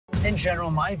in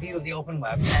general, my view of the open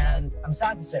web, and I'm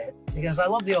sad to say it because I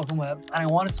love the open web and I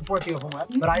want to support the open web,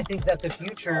 but I think that the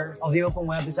future of the open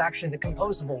web is actually the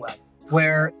composable web,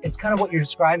 where it's kind of what you're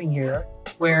describing here,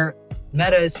 where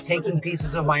Meta is taking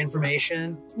pieces of my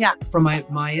information from my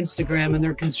Instagram and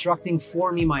they're constructing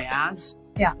for me my ads.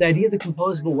 Yeah. The idea of the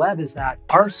composable web is that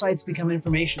our sites become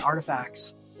information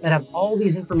artifacts that have all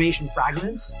these information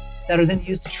fragments that are then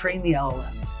used to train the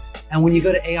LLMs. And when you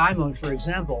go to AI mode, for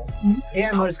example,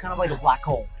 AI mode is kind of like a black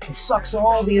hole. It sucks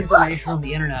all the information from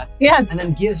the internet and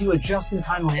then gives you a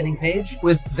just-in-time landing page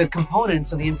with the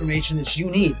components of the information that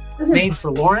you need, made for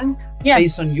Lauren,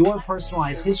 based on your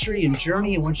personalized history and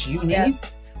journey and what you need.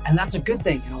 And that's a good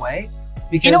thing in a way,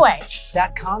 because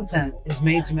that content is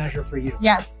made to measure for you.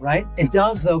 Right? It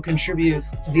does, though, contribute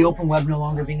to the open web no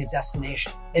longer being a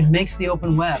destination. It makes the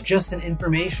open web just an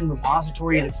information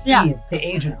repository to feed the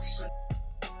agents.